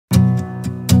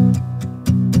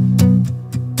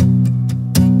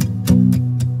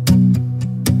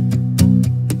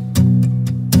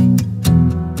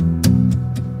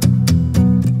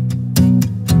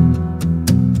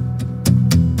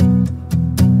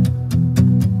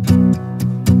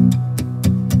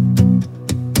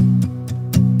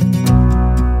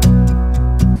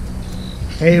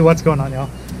Hey, what's going on, y'all?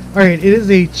 Alright, it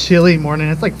is a chilly morning.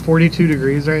 It's like 42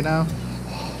 degrees right now.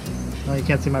 Well, you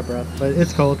can't see my breath, but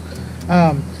it's cold.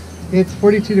 It's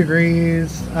 42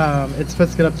 degrees. It's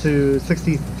supposed to get up to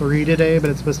 63 today, but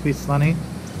it's supposed to be sunny.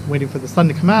 I'm waiting for the sun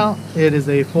to come out. It is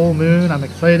a full moon. I'm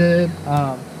excited.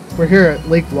 We're here at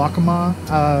Lake Waccamaw.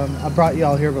 I brought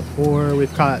y'all here before.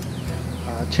 We've caught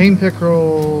chain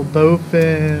pickerel,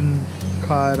 bowfin,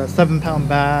 caught a 7-pound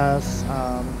bass.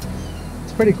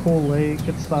 It's a pretty cool lake.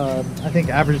 It's I think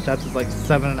average depth is like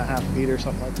 7.5 feet or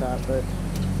something like that, but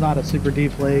it's not a super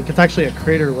deep lake. It's actually a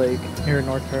crater lake here in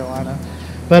North Carolina.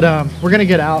 But we're gonna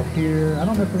get out here. I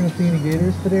don't know if we're gonna see any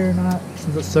gators today or not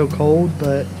since it's so cold,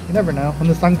 but you never know. When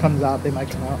the sun comes out, they might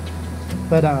come out.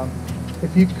 But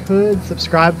if you could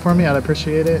subscribe for me, I'd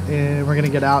appreciate it. And we're gonna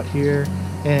get out here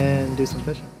and do some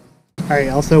fishing. All right,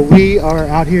 y'all. So we are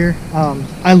out here.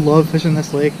 I love fishing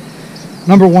this lake.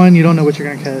 Number one, you don't know what you're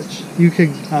gonna catch. You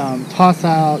could toss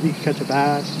out, you could catch a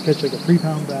bass, you catch like a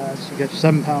 3-pound bass, you catch a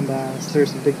 7-pound bass.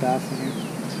 There's some big bass in here.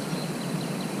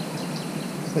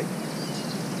 It's like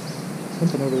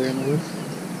something over there in the woods.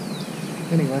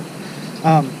 Anyway,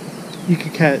 you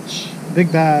could catch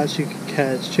big bass, you could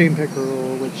catch chain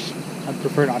pickerel, which I'd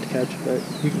prefer not to catch, but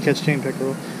you can catch chain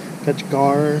pickerel, catch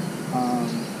gar,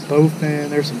 bowfin.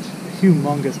 There's some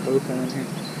humongous bowfin in here.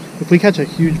 If we catch a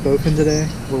huge bowfin today,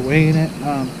 we're weighing it.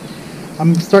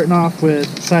 I'm starting off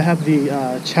with, so I have the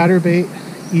chatterbait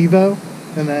Evo,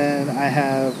 and then I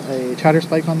have a chatter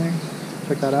spike on there.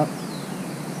 Check that out.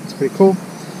 It's pretty cool.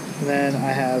 And then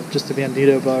I have just a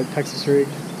bandito bug Texas rig.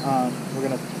 I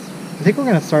think we're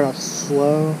gonna start off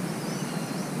slow.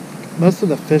 Most of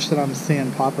the fish that I'm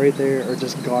seeing pop right there are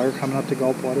just gar coming up to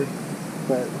gulp water,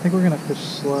 but I think we're gonna fish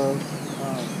slow,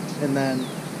 and then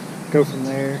go from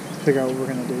there, figure out what we're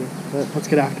gonna do. But let's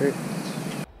get after it.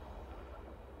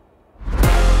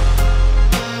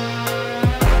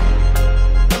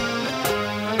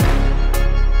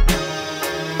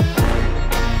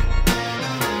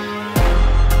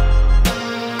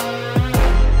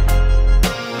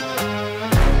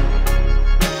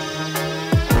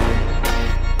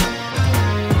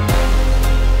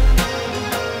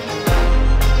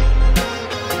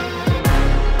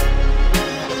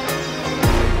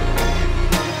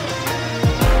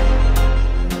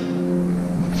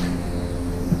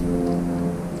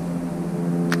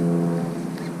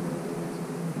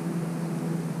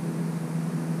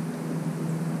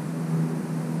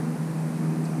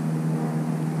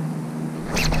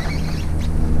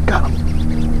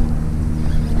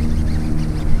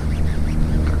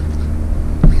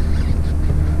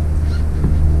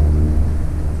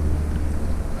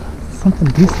 Something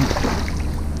decent.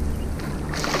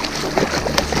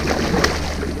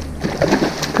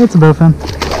 It's a bowfin.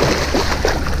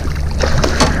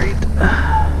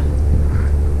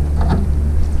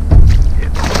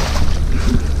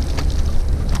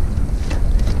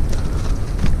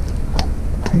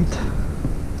 Right.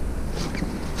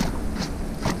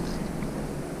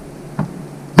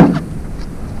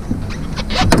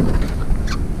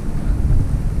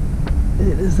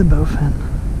 It is a bowfin.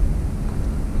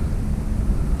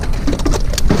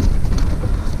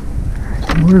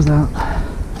 Lures out.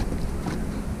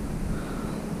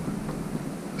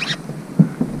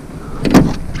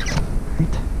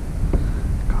 Right.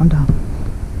 Calm down.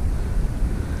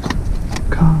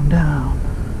 Calm down.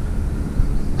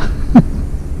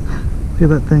 Look at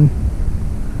that thing.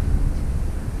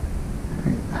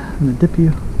 Alright, I'm gonna dip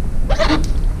you.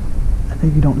 I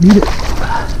think you don't need it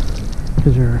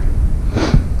because you're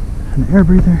an air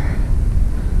breather.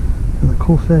 It's a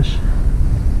cool fish.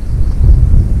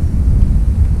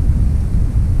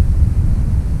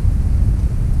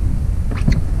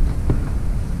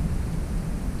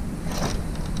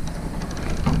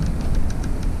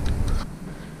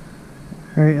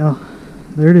 Alright, y'all,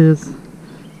 there it is.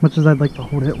 As much as I'd like to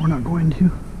hold it, we're not going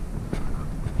to.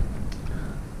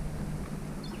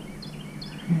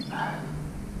 Right.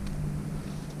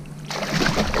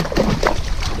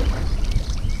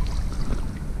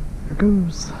 There it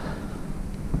goes.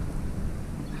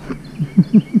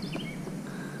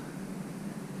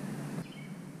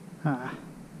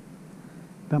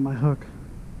 Got my hook.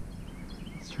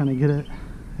 I was trying to get it.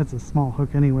 It's a small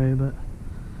hook anyway, but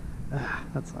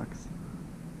that sucks.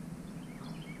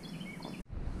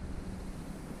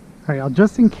 Alright, y'all,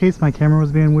 just in case my camera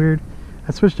was being weird,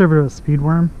 I switched over to a speed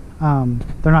worm.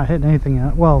 They're not hitting anything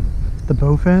yet. Well, the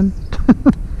bowfin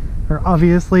are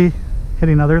obviously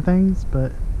hitting other things,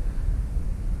 but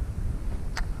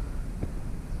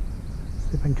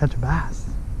see if I can catch a bass.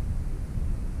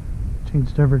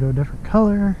 Changed over to a different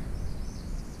color.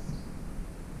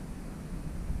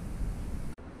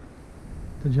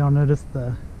 Did y'all notice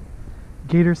the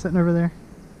gator sitting over there?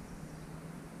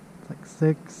 It's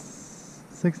like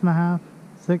six and a half,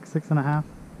 six and a half,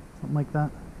 something like that.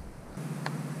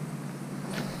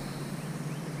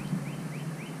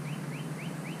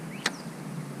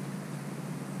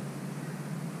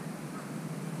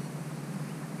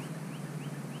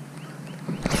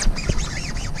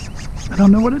 I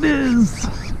don't know what it is,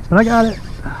 but I got it.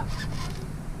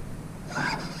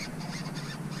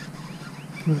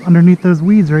 It was underneath those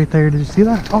weeds right there. Did you see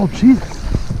that? Oh, Jesus.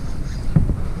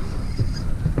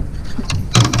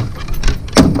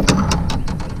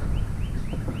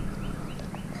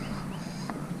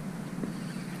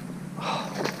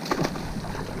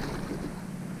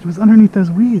 It was underneath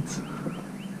those weeds.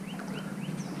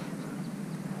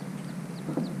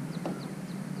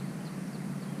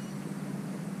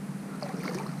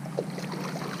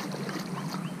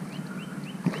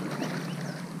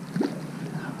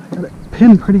 Got it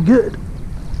pinned pretty good.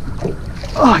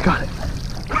 Oh, I got it.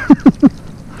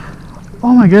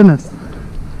 Oh my goodness.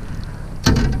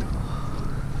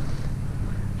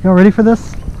 Y'all ready for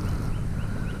this?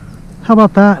 How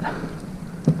about that?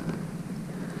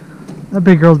 That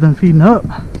big girl's been feeding up.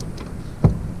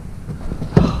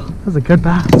 That was a good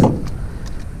bass.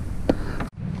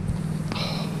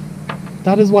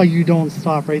 That is why you don't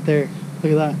stop right there.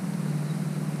 Look at that.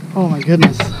 Oh my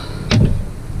goodness.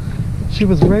 She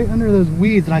was right under those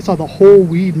weeds and I saw the whole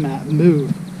weed mat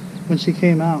move when she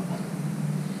came out.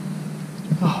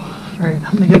 Oh, alright,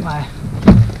 I'm gonna get my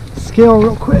scale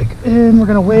real quick and we're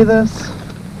gonna weigh this.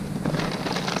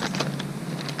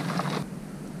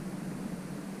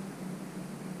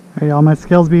 Alright y'all, my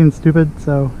scale's being stupid,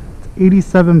 so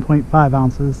it's 87.5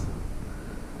 ounces.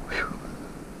 Whew.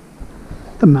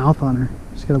 The mouth on her.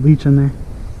 Just got a leech in there.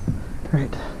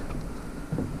 Alright.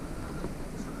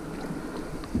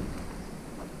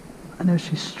 I know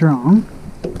she's strong.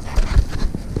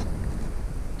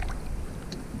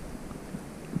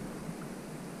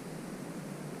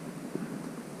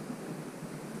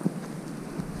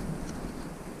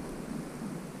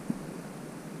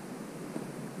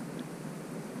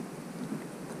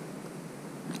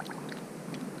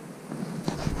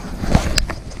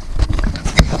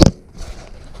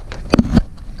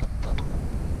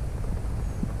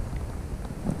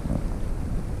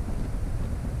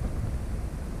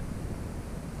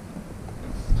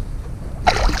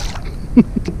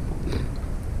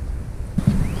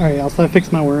 Alright, so I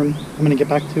fixed my worm. I'm going to get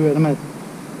back to it. I'm going to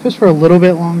fish for a little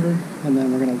bit longer and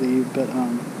then we're going to leave. But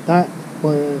that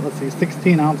was, let's see,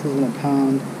 16 ounces in a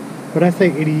pound. What did I say,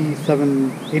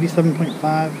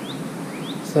 87.5?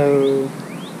 So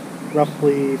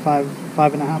roughly five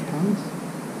and a half pounds,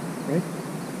 right?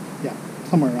 Yeah,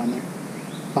 somewhere around there.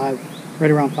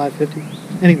 Right around 550.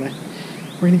 Anyway,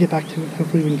 we're going to get back to it.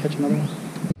 Hopefully we can catch another one.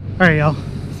 Alright y'all,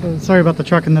 so sorry about the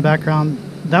truck in the background.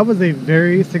 That was a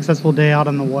very successful day out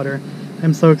on the water.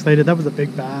 I'm so excited. That was a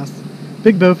big bass.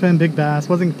 Big bowfin, big bass.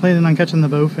 Wasn't planning on catching the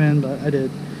bowfin, but I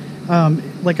did.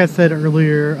 Like I said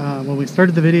earlier when we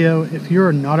started the video, if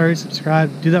you're not already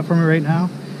subscribed, do that for me right now.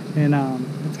 And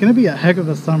it's going to be a heck of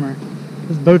a summer.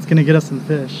 This boat's going to get us some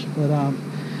fish. But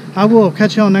I will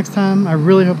catch y'all next time. I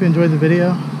really hope you enjoyed the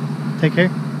video. Take care.